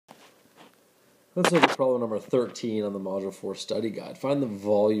Let's look at problem number 13 on the Module 4 study guide. Find the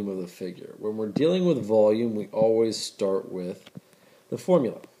volume of the figure. When we're dealing with volume, we always start with the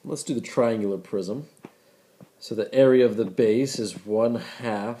formula. Let's do the triangular prism. So the area of the base is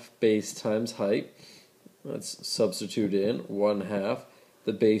 1/2 base times height. Let's substitute in 1/2.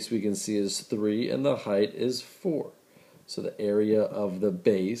 The base we can see is 3 and the height is 4. So the area of the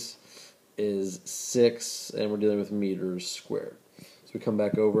base is 6 and we're dealing with meters squared. So we come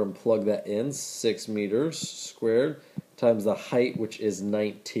back over and plug that in, 6 meters squared times the height, which is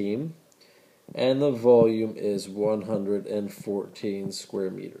 19, and the volume is 114 square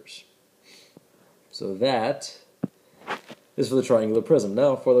meters. So that is for the triangular prism.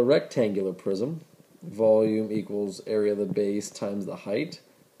 Now for the rectangular prism, volume equals area of the base times the height.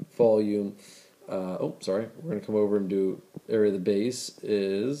 Volume, we're going to come over and do area of the base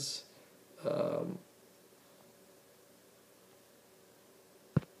is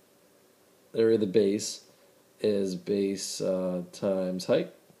area of the base is base times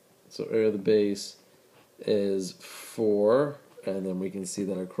height. So area of the base is 4, and then we can see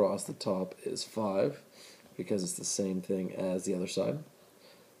that across the top is 5 because it's the same thing as the other side.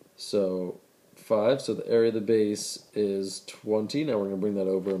 So 5, so the area of the base is 20. Now we're going to bring that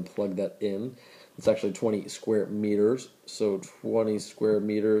over and plug that in. It's actually 20 square meters. So 20 square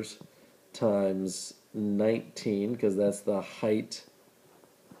meters times 19, because that's the height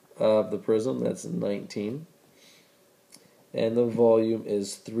of the prism, that's 19. And the volume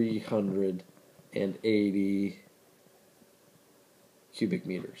is 380 cubic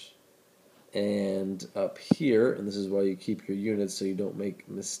meters. And up here, and this is why you keep your units so you don't make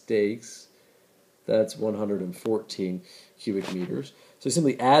mistakes, that's 114 cubic meters. So you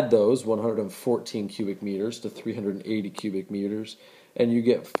simply add those 114 cubic meters to 380 cubic meters, and you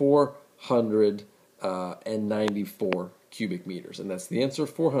get 494 cubic meters. And that's the answer,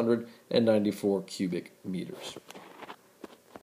 494 cubic meters.